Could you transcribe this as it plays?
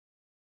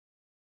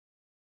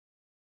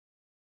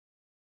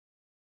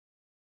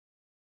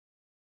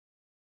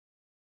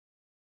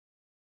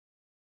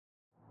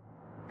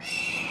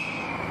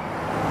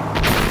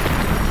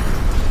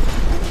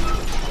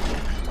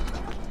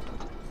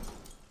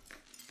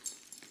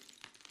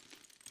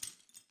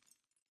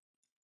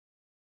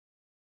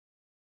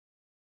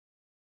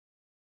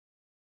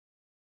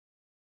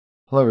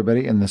Hello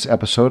everybody, in this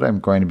episode I'm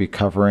going to be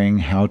covering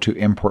how to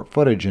import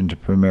footage into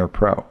Premiere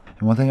Pro.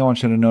 And one thing I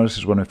want you to notice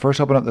is when I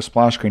first open up the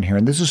splash screen here,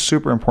 and this is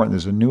super important,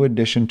 there's a new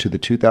addition to the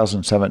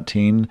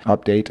 2017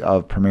 update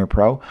of Premiere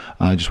Pro.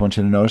 I just want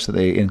you to notice that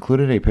they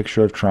included a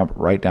picture of Trump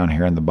right down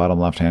here in the bottom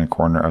left-hand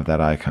corner of that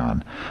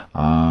icon.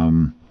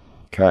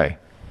 Okay.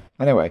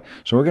 Anyway,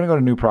 so we're going to go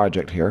to new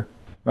project here.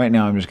 Right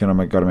now I'm just going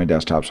to go to my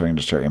desktop so I can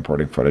just start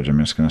importing footage. I'm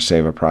just going to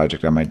save a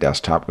project on my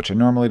desktop, which I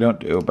normally don't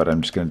do, but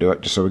I'm just going to do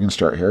it just so we can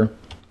start here.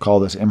 Call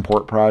this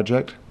import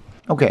project.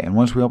 Okay, and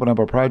once we open up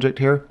our project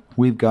here,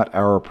 we've got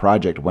our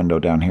project window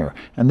down here.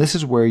 And this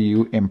is where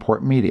you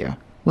import media.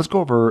 Let's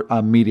go over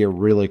media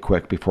really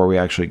quick before we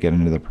actually get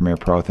into the Premiere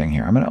Pro thing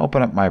here. I'm going to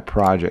open up my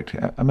project.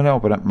 I'm going to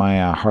open up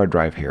my hard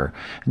drive here.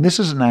 And this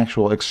is an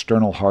actual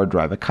external hard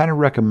drive. I kind of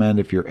recommend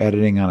if you're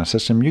editing on a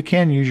system, you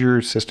can use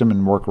your system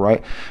and work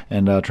right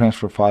and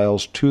transfer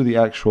files to the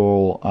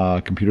actual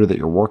computer that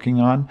you're working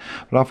on.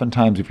 But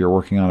oftentimes if you're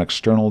working on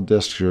external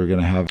disks, you're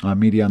going to have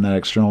media on that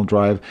external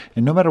drive.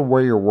 And no matter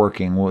where you're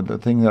working, the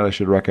thing that I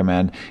should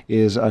recommend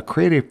is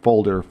create a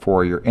folder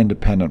for your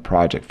independent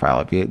project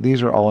file.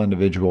 These are all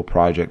individual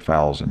project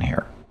files in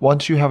here.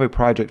 Once you have a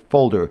project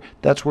folder,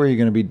 that's where you're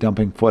going to be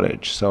dumping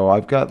footage. So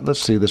I've got, let's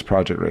see this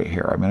project right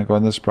here. I'm going to go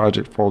in this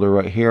project folder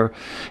right here,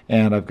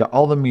 and I've got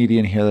all the media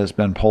in here that's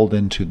been pulled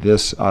into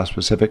this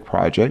specific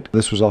project.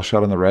 This was all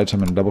shot on the red, so I'm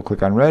going to double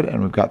click on red,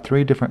 and we've got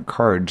 3 different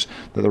cards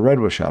that the red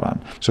was shot on.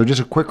 So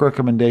just a quick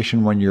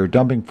recommendation when you're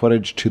dumping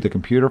footage to the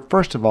computer.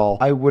 First of all,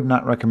 I would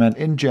not recommend,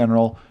 in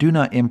general, do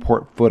not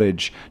import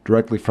footage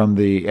directly from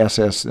the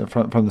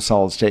from the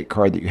solid state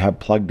card that you have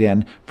plugged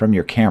in from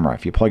your camera.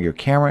 If you plug your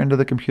camera into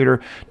the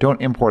computer,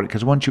 don't import it,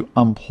 because once you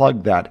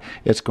unplug that,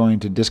 it's going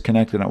to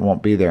disconnect and it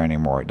won't be there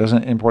anymore. It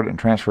doesn't import it and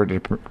transfer it to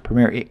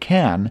Premiere. It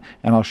can,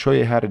 and I'll show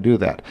you how to do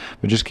that.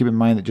 But just keep in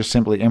mind that just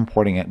simply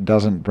importing it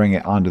doesn't bring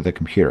it onto the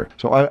computer.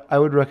 So I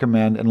would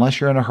recommend, unless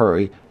you're in a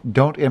hurry,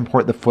 don't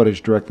import the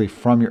footage directly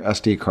from your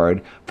SD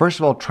card. First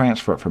of all,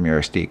 transfer it from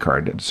your SD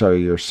card. So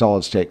your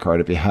solid state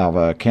card, if you have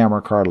a camera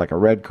card like a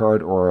red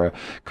card or a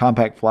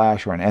compact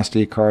flash or an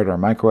SD card or a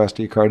micro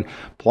SD card,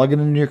 plug it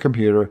into your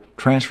computer,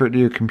 transfer it to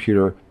your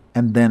computer,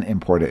 and then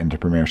import it into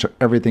Premiere. So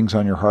everything's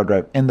on your hard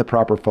drive in the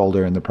proper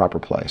folder in the proper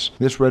place.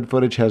 This red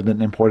footage has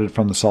been imported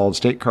from the solid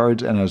state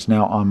cards and is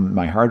now on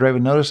my hard drive.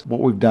 And notice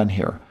what we've done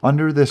here.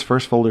 Under this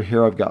first folder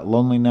here, I've got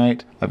Lonely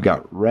Night, I've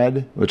got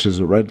red, which is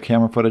the red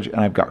camera footage, and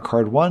I've got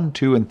card 1,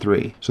 2, and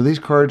 3. So these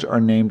cards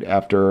are named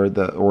after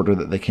the order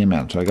that they came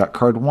in. So I got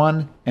card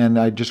 1, and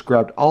I just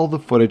grabbed all the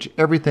footage,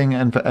 everything.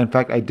 In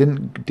fact, I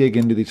didn't dig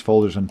into these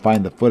folders and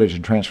find the footage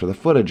and transfer the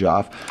footage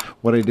off.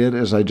 What I did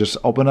is I just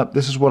opened up,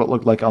 this is what it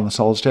looked like on the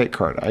solid state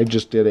card. I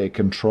just did a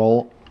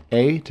Control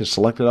A to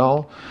select it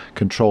all,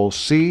 Control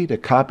C to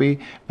copy,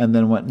 and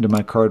then went into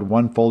my card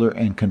 1 folder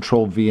and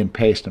Control V and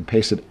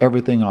pasted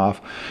everything off.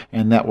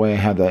 And that way I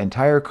have the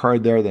entire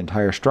card there, the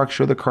entire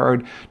structure of the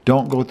card.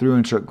 Don't go through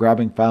and start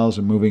grabbing files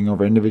and moving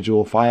over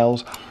individual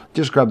files.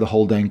 Just grab the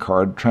whole dang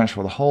card,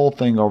 transfer the whole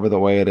thing over the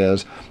way it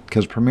is,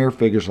 because Premiere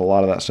figures a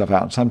lot of that stuff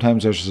out. And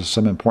sometimes there's just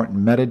some important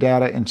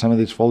metadata in some of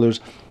these folders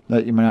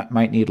that you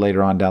might need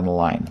later on down the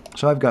line.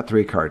 So I've got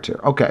 3 cards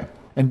here. Okay.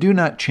 And do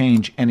not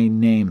change any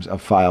names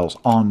of files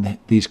on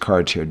these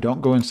cards here.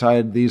 Don't go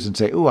inside these and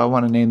say, oh, I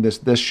want to name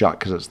this shot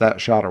because it's that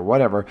shot or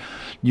whatever.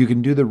 You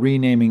can do the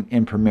renaming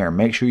in Premiere.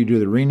 Make sure you do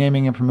the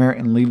renaming in Premiere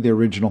and leave the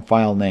original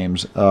file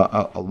names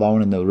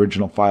alone and the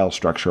original file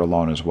structure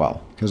alone as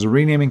well. Because the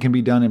renaming can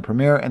be done in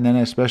Premiere, and then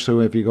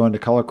especially if you go into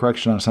color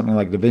correction on something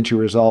like DaVinci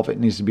Resolve, it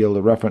needs to be able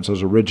to reference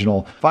those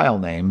original file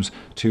names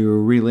to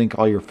relink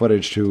all your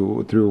footage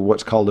through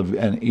what's called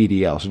an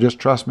EDL. So just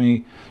trust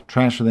me,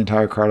 transfer the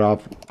entire card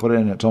off, put it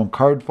in its own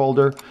card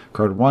folder,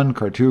 card 1,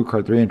 card 2,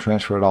 card 3, and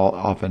transfer it all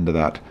off into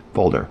that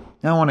folder.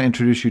 Now I want to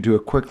introduce you to a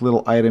quick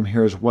little item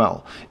here as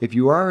well. If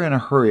you are in a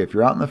hurry, if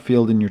you're out in the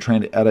field and you're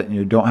trying to edit and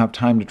you don't have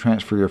time to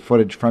transfer your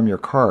footage from your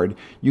card,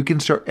 you can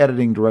start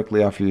editing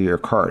directly off of your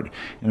card.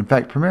 And in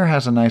fact, Premiere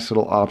has a nice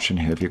little option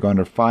here. If you go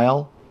under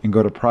File and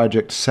go to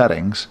Project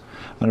Settings,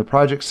 under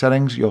Project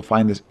Settings, you'll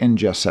find this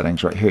Ingest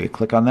Settings right here. You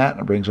click on that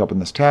and it brings open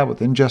this tab with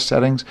Ingest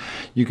Settings.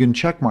 You can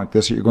check mark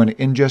this that you're going to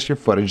ingest your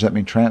footage. That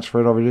means transfer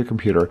it over to your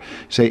computer.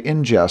 Say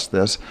ingest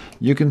this.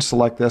 You can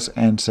select this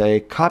and say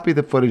copy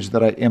the footage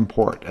that I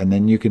import. And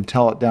then you can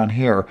tell it down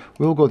here.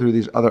 We'll go through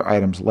these other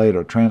items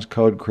later.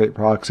 Transcode, create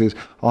proxies.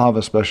 I'll have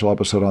a special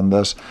episode on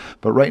this.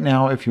 But right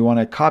now, if you want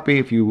to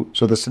copy,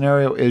 so the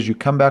scenario is you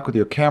come back with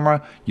your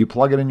camera, you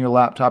plug it in your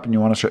laptop and you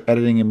want to start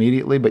editing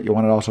immediately, but you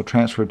want it also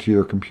transferred to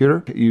your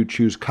computer. You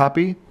choose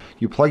copy,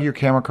 you plug your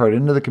camera card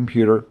into the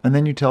computer, and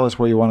then you tell us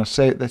where you want to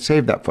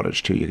save that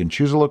footage to. You can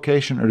choose a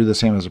location or do the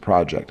same as a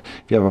project.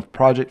 If you have a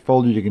project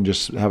folder, you can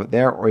just have it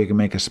there, or you can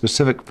make a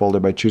specific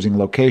folder by choosing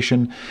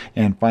location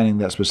and finding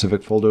that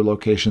specific folder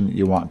location that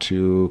you want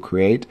to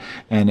create,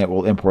 and it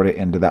will import it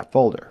into that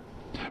folder.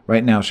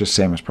 Right now it's just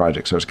same as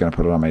project, so it's going to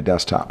put it on my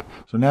desktop.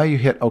 So now you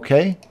hit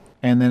OK,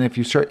 And then if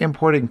you start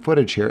importing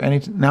footage here, any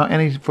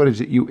footage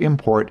that you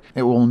import,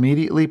 it will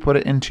immediately put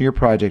it into your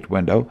project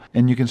window,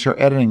 and you can start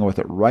editing with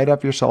it right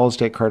off your solid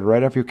state card,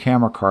 right off your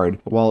camera card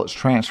while it's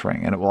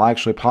transferring. And it will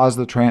actually pause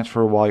the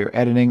transfer while you're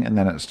editing, and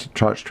then it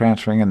starts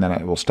transferring, and then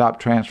it will stop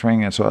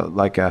transferring. And so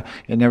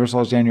it never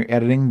slows down your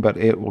editing, but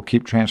it will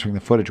keep transferring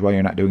the footage while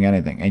you're not doing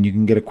anything. And you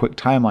can get a quick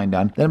timeline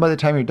done. Then by the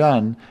time you're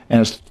done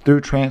and it's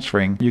through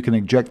transferring, you can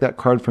eject that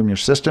card from your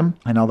system,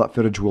 and all that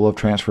footage will have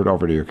transferred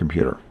over to your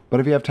computer. But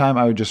if you have time,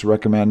 I would just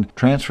recommend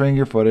transferring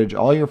your footage,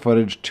 all your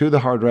footage, to the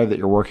hard drive that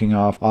you're working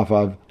off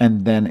of,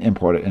 and then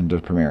import it into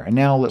Premiere. And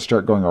now let's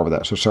start going over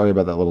that. So sorry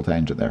about that little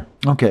tangent there.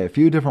 Okay, a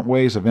few different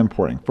ways of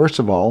importing. First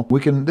of all,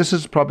 this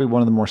is probably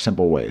one of the more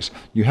simple ways.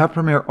 You have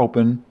Premiere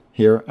open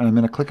here, and I'm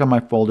going to click on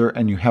my folder,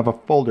 and you have a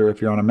folder. If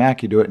you're on a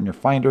Mac, you do it in your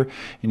Finder,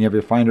 and you have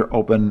your Finder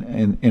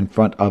open in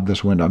front of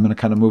this window. I'm going to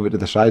kind of move it to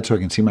the side so I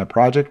can see my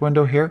project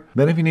window here.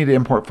 Then if you need to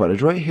import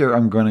footage, right here,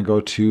 I'm going to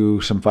go to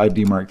some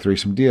 5D Mark III,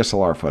 some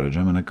DSLR footage.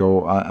 I'm going to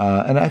go,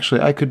 and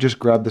actually I could just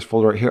grab this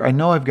folder right here. I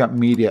know I've got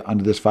media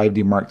under this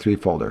 5D Mark III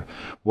folder.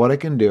 What I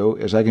can do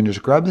is I can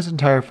just grab this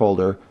entire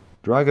folder,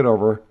 drag it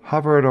over,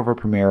 hover it over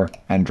Premiere,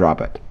 and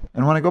drop it.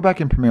 And when I go back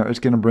in Premiere, it's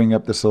going to bring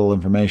up this little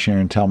information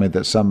and tell me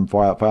that some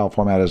file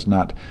format is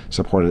not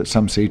supported. It's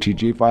some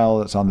CTG file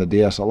that's on the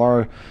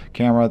DSLR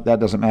camera. That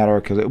doesn't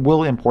matter because it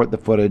will import the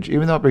footage.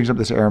 Even though it brings up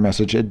this error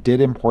message, it did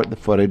import the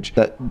footage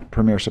that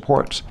Premiere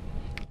supports.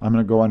 I'm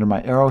going to go under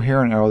my arrow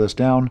here and arrow this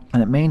down,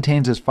 and it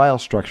maintains this file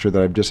structure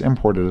that I've just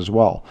imported as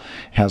well.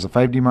 It has a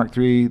 5D Mark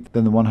III,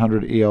 then the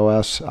 100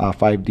 EOS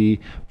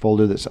 5D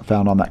folder that's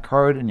found on that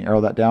card, and you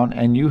arrow that down,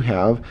 and you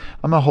have,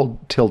 I'm going to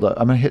hold tilde,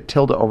 I'm going to hit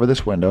tilde over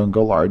this window and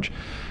go large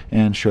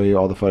and show you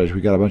all the footage.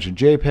 We got a bunch of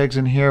JPEGs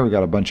in here, we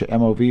got a bunch of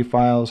MOV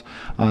files,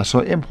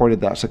 so I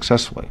imported that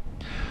successfully.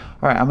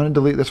 All right, I'm going to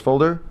delete this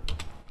folder,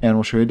 and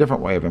we'll show you a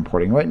different way of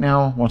importing. Right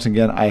now, once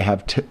again, I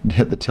have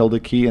hit the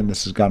tilde key, and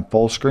this has gone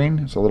full screen.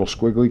 It's a little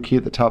squiggly key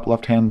at the top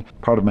left-hand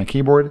part of my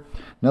keyboard.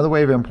 Another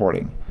way of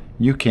importing,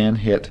 you can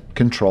hit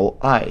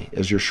Control-I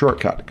as your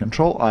shortcut.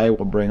 Control-I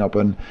will bring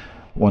open,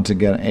 once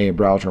again, a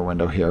browser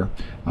window here.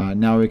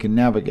 Now we can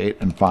navigate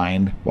and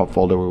find what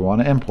folder we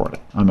want to import.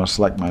 I'm going to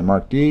select my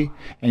Mark D,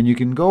 and you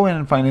can go in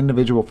and find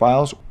individual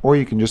files, or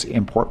you can just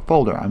import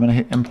folder. I'm going to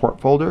hit Import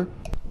Folder,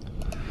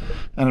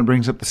 and it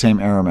brings up the same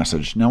error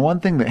message. Now,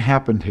 one thing that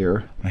happened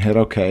here, I hit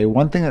OK.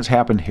 One thing that's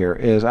happened here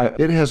is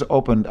it has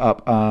opened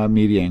up a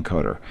media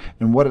encoder.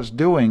 And what it's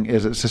doing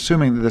is it's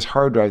assuming that this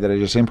hard drive that I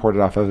just imported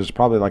off of is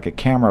probably like a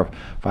camera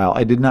file.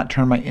 I did not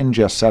turn my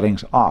ingest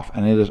settings off,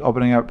 and it is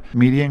opening up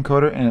media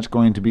encoder, and it's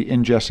going to be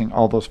ingesting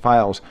all those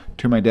files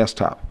to my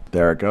desktop.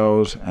 There it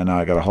goes, and now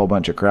I got a whole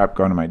bunch of crap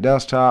going to my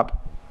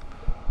desktop.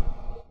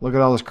 Look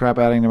at all this crap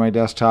adding to my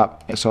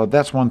desktop. So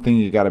that's one thing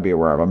you got to be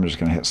aware of. I'm just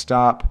going to hit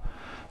stop.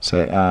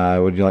 Say,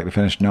 would you like to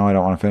finish? No, I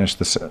don't want to finish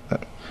this, the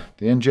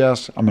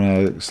ingest. I'm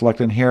going to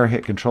select in here,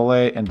 hit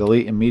Control-A, and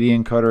delete in Media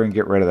Encoder and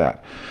get rid of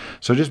that.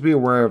 So just be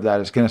aware of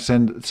that. It's going to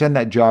send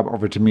that job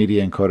over to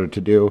Media Encoder to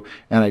do,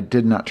 and I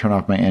did not turn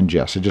off my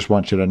ingest. I just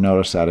want you to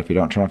notice that if you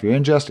don't turn off your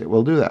ingest, it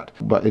will do that.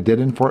 But it did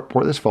import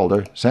this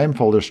folder, same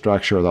folder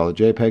structure with all the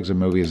JPEGs and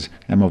movies,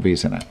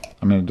 MOVs in it.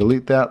 I'm going to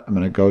delete that. I'm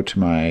going to go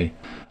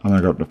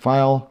to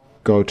File,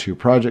 go to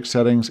Project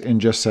Settings,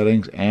 Ingest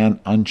Settings,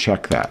 and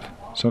uncheck that.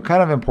 So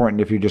kind of important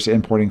if you're just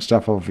importing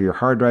stuff off of your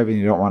hard drive and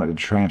you don't want it to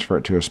transfer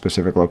it to a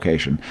specific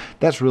location.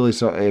 That's really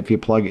so if you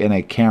plug in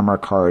a camera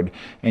card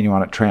and you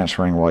want it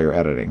transferring while you're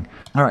editing.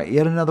 All right,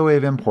 yet another way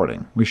of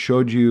importing. We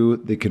showed you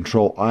the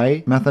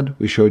Control-I method,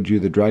 we showed you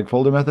the drag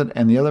folder method,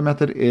 and the other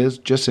method is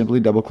just simply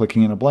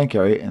double-clicking in a blank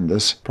area in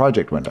this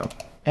project window.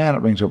 And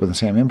it brings open the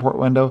same import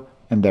window,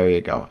 and there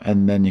you go.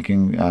 And then you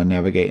can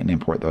navigate and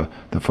import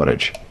the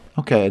footage.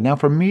 Okay, now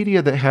for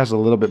media that has a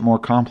little bit more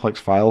complex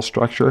file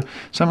structure,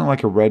 something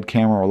like a Red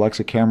camera or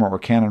Alexa camera or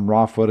Canon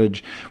RAW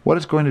footage, what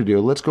it's going to do,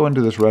 let's go into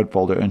this Red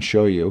folder and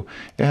show you.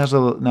 It has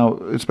now,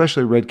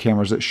 especially Red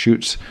cameras that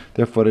shoots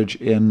their footage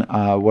in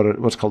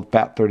what's called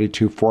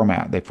FAT32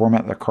 format. They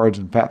format their cards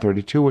in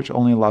FAT32, which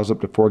only allows up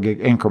to 4 gig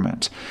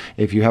increments.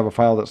 If you have a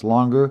file that's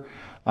longer,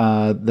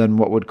 than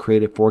what would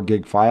create a 4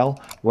 gig file,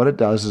 what it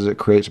does is it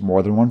creates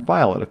more than one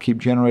file. It'll keep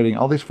generating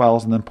all these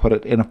files and then put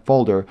it in a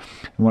folder.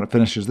 And when it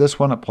finishes this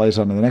one, it plays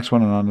on to the next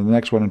one and on to the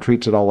next one and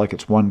treats it all like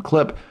it's one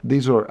clip.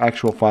 These are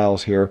actual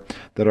files here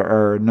that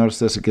are notice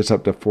this, it gets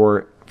up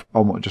to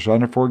almost just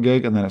under 4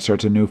 gig, and then it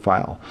starts a new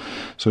file.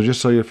 So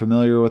just so you're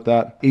familiar with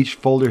that, each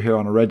folder here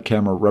on a Red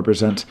camera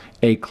represents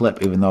a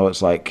clip, even though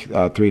it's like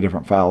 3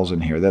 different files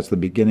in here. That's the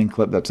beginning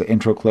clip, that's the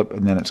intro clip,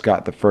 and then it's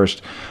got the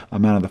first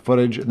amount of the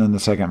footage, and then the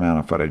second amount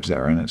of footage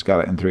there, and it's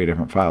got it in 3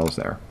 different files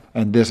there.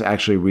 And this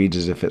actually reads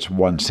as if it's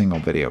one single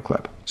video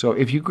clip. So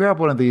if you grab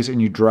one of these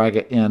and you drag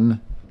it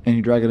in, and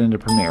you drag it into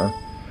Premiere,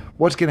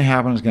 what's going to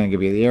happen is going to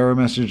give you the error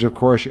message, of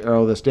course. You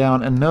arrow this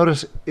down, and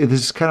notice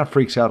this kind of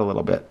freaks out a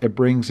little bit. It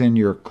brings in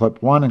your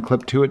clip 1 and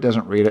clip 2. It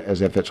doesn't read it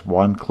as if it's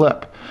one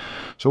clip.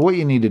 So what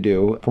you need to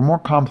do for more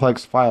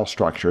complex file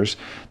structures,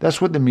 that's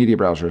what the media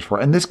browser is for.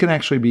 And this can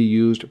actually be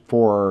used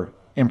for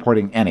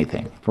importing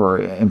anything, for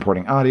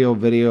importing audio,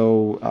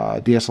 video,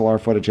 DSLR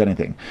footage,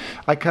 anything.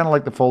 I kind of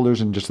like the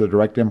folders and just the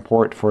direct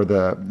import for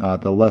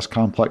the less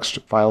complex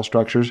file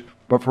structures.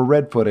 But for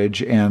red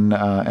footage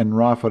and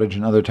raw footage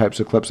and other types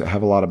of clips that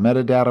have a lot of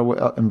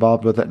metadata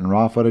involved with it and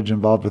raw footage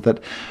involved with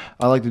it,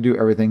 I like to do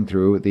everything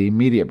through the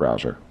media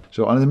browser.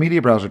 So under the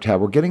Media Browser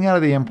tab, we're getting out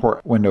of the import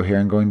window here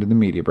and going to the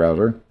Media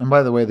Browser. And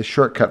by the way, the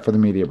shortcut for the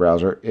Media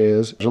Browser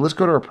is, so let's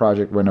go to our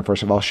project window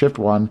first of all, Shift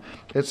 1.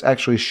 It's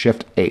actually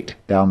Shift 8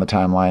 down the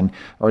timeline,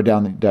 or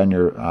down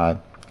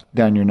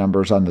your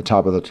numbers on the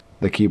top of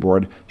the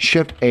keyboard.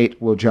 Shift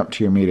 8 will jump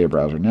to your media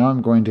browser. Now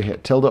I'm going to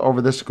hit tilde over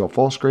this to go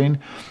full screen.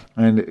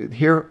 And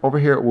over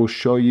here it will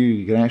show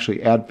you can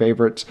actually add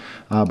favorites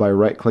by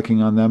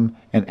right-clicking on them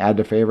and add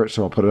to favorites.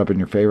 So I'll put it up in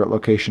your favorite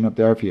location up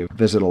there if you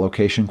visit a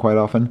location quite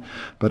often.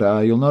 But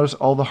you'll notice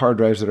all the hard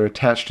drives that are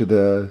attached to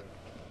the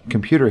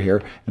computer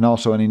here, and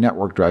also any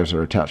network drives that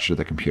are attached to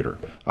the computer.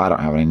 I don't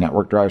have any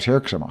network drives here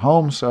because I'm at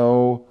home,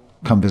 so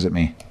come visit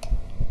me.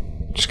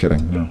 Just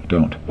kidding. No,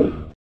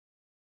 don't.